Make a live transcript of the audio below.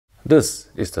This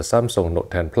is the Samsung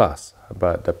Note 10 Plus,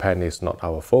 but the pen is not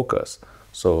our focus,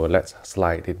 so let's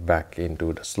slide it back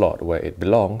into the slot where it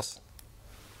belongs,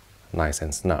 nice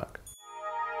and snug.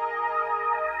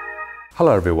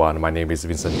 Hello everyone, my name is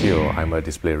Munsil. I'm a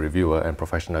display reviewer and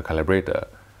professional calibrator.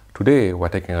 Today, we're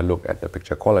taking a look at the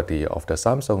picture quality of the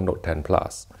Samsung Note 10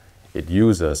 Plus. It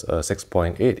uses a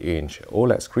 6.8-inch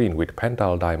OLED screen with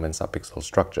pentile diamond subpixel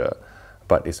structure,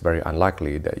 but it's very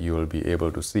unlikely that you will be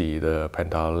able to see the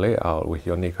pentile layout with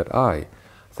your naked eye,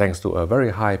 thanks to a very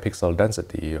high pixel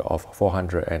density of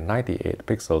 498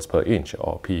 pixels per inch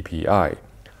or ppi.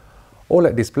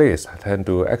 OLED displays tend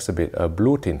to exhibit a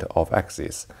blue tint of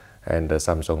axis, and the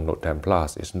Samsung Note 10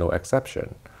 Plus is no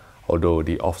exception, although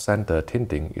the off-center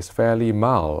tinting is fairly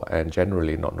mild and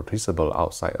generally not noticeable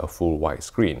outside a full white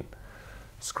screen.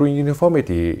 Screen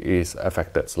uniformity is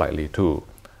affected slightly too,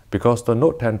 because the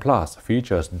Note 10 Plus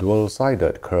features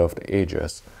dual-sided curved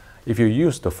edges. If you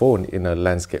use the phone in a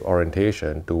landscape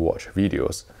orientation to watch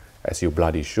videos, as you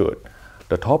bloody should,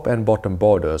 the top and bottom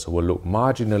borders will look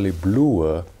marginally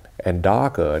bluer and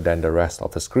darker than the rest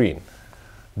of the screen.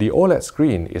 The OLED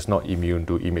screen is not immune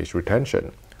to image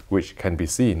retention, which can be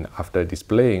seen after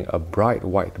displaying a bright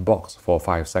white box for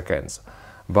 5 seconds.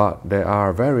 But there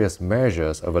are various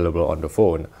measures available on the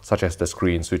phone, such as the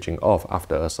screen switching off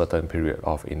after a certain period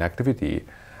of inactivity,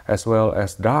 as well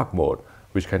as dark mode,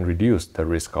 which can reduce the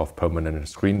risk of permanent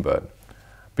screen burn.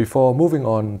 Before moving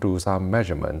on to some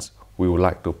measurements, we would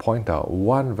like to point out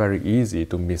one very easy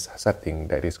to miss setting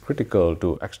that is critical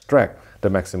to extract the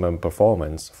maximum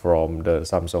performance from the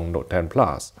Samsung Note 10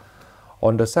 Plus.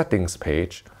 On the settings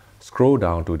page, scroll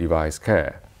down to device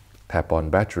care, tap on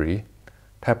battery,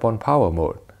 tap on power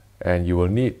mode, and you will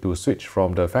need to switch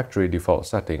from the factory default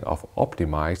setting of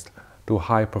optimized to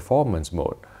high performance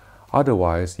mode.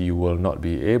 Otherwise, you will not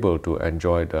be able to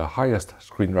enjoy the highest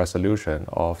screen resolution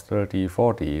of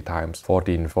 3040 x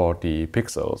 1440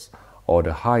 pixels or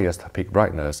the highest peak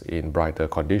brightness in brighter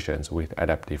conditions with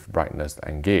adaptive brightness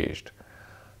engaged.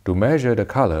 To measure the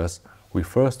colors, we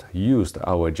first used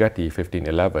our Jetty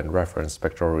 1511 reference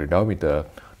spectrophotometer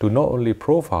to not only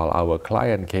profile our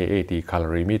client K80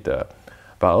 colorimeter,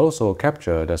 but also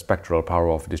capture the spectral power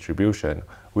of distribution,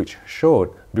 which showed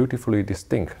beautifully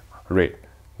distinct red,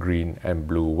 green, and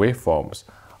blue waveforms,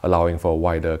 allowing for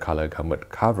wider color gamut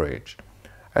coverage.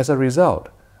 As a result,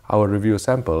 our review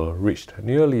sample reached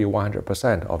nearly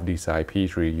 100% of DCI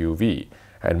P3 UV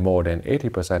and more than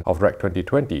 80% of Rec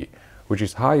 2020, which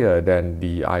is higher than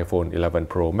the iPhone 11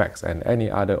 Pro Max and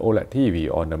any other OLED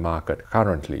TV on the market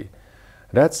currently.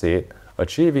 That said,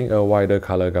 achieving a wider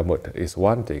color gamut is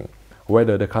one thing.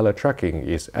 Whether the color tracking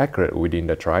is accurate within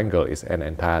the triangle is an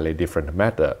entirely different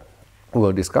matter.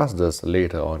 We'll discuss this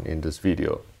later on in this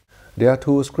video. There are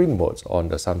two screen modes on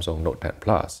the Samsung Note 10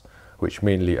 Plus, which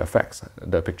mainly affects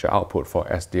the picture output for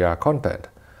HDR content.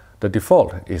 The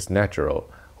default is natural,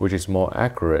 which is more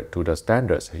accurate to the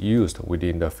standards used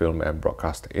within the film and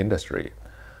broadcast industry,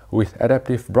 with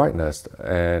adaptive brightness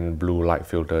and blue light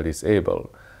filter disabled,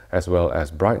 as well as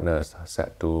brightness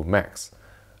set to max.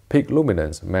 Peak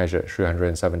luminance measured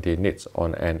 370 nits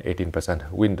on an 18%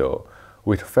 window,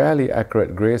 with fairly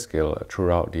accurate grayscale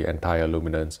throughout the entire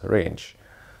luminance range.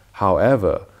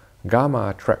 However,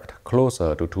 gamma tracked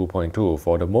closer to 2.2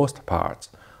 for the most parts,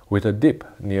 with a dip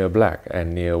near black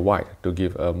and near white to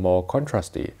give a more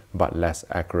contrasty but less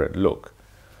accurate look.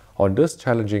 On this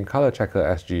challenging color checker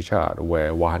SG chart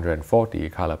where 140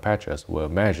 color patches were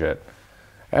measured,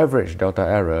 average delta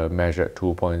error measured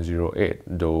 2.08,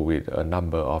 though with a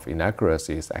number of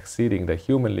inaccuracies exceeding the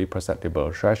humanly perceptible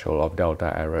threshold of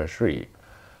delta error 3.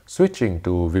 Switching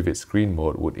to vivid screen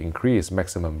mode would increase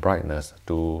maximum brightness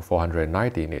to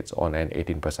 490 nits on an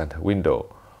 18%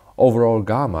 window. Overall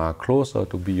gamma closer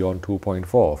to beyond 2.4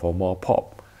 for more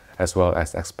pop, as well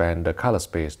as expand the color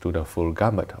space to the full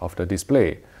gamut of the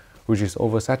display, which is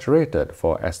oversaturated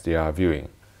for SDR viewing.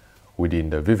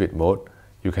 Within the vivid mode,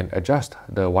 you can adjust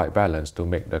the white balance to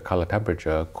make the color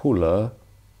temperature cooler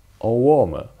or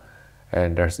warmer,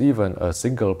 and there's even a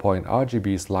single-point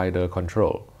RGB slider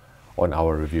control. On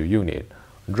our review unit,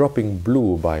 dropping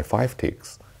blue by 5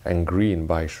 ticks and green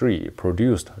by 3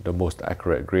 produced the most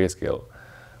accurate grayscale.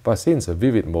 But since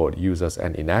vivid mode uses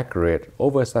an inaccurate,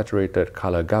 oversaturated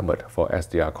color gamut for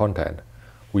SDR content,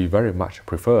 we very much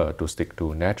prefer to stick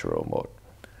to natural mode.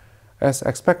 As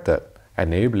expected,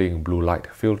 enabling blue light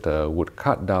filter would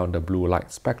cut down the blue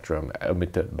light spectrum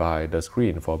emitted by the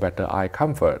screen for better eye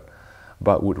comfort,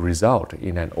 but would result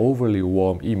in an overly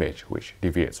warm image which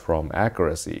deviates from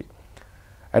accuracy.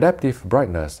 Adaptive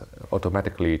brightness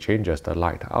automatically changes the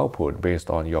light output based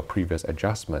on your previous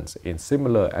adjustments in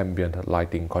similar ambient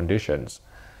lighting conditions,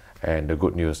 And the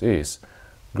good news is,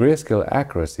 grayscale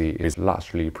accuracy is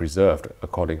largely preserved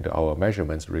according to our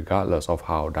measurements regardless of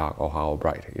how dark or how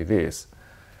bright it is.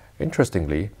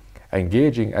 Interestingly,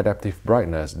 engaging adaptive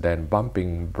brightness, then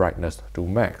bumping brightness to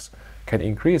max, can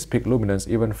increase peak luminance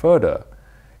even further.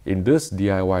 In this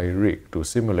DIY rig to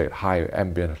simulate high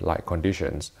ambient light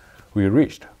conditions, we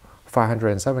reached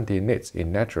 570 nits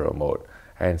in natural mode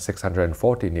and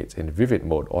 640 nits in vivid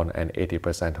mode on an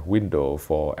 80% window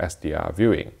for SDR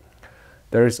viewing.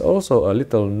 There is also a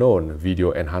little known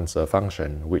video enhancer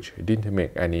function which didn't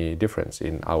make any difference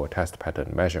in our test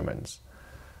pattern measurements.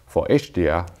 For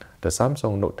HDR, the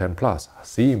Samsung Note 10 Plus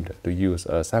seemed to use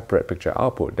a separate picture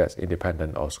output that's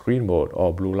independent of screen mode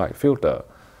or blue light filter,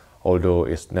 although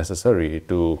it's necessary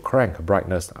to crank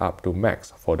brightness up to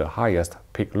max for the highest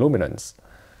peak luminance.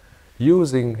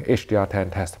 Using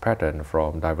HDR10 test pattern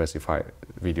from Diversified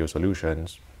Video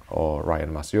Solutions or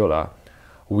Ryan Masiola,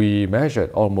 we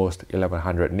measured almost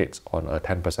 1100 nits on a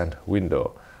 10%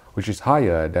 window, which is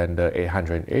higher than the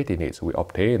 880 nits we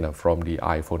obtained from the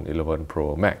iPhone 11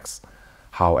 Pro Max.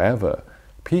 However,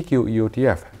 PQ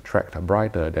EOTF tracked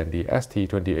brighter than the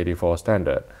ST2084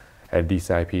 standard, and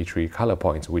DCI-P3 color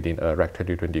points within a Rec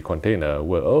 2020 container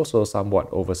were also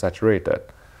somewhat oversaturated.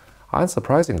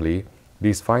 Unsurprisingly,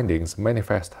 these findings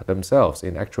manifest themselves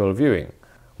in actual viewing.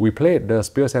 We played the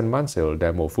Spears and Munsil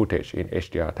demo footage in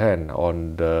HDR10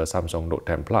 on the Samsung Note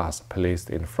 10 Plus placed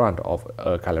in front of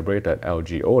a calibrated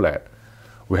LG OLED.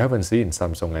 We haven't seen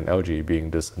Samsung and LG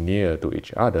being this near to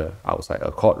each other outside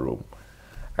a courtroom.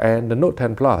 And the Note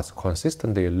 10 Plus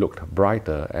consistently looked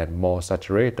brighter and more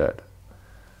saturated.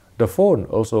 The phone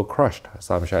also crushed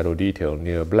some shadow detail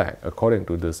near black according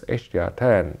to this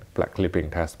HDR10 black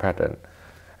clipping test pattern,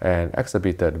 and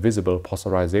exhibited visible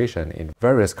polarization in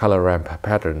various color ramp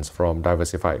patterns from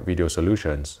Diversified Video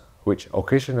Solutions, which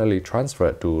occasionally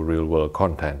transferred to real-world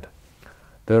content.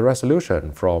 The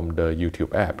resolution from the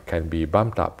YouTube app can be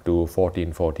bumped up to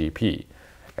 1440p,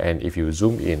 and if you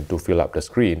zoom in to fill up the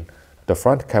screen, the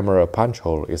front camera punch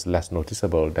hole is less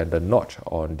noticeable than the notch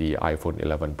on the iPhone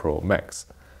 11 Pro Max.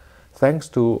 Thanks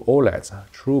to OLEDs,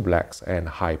 true blacks, and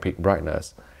high peak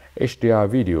brightness, HDR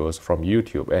videos from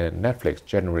YouTube and Netflix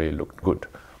generally looked good,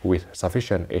 with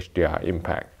sufficient HDR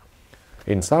impact.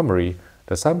 In summary,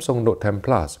 the Samsung Note 10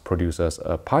 Plus produces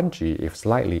a punchy if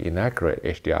slightly inaccurate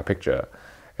HDR picture,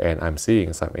 and I'm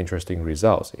seeing some interesting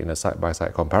results in a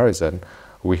side-by-side comparison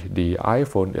with the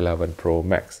iPhone 11 Pro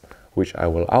Max, which I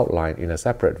will outline in a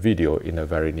separate video in the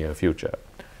very near future.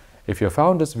 If you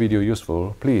found this video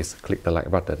useful, please click the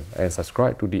like button and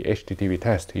subscribe to the HDTV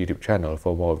Test YouTube channel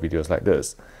for more videos like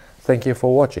this. Thank you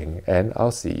for watching, and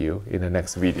I'll see you in the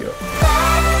next video.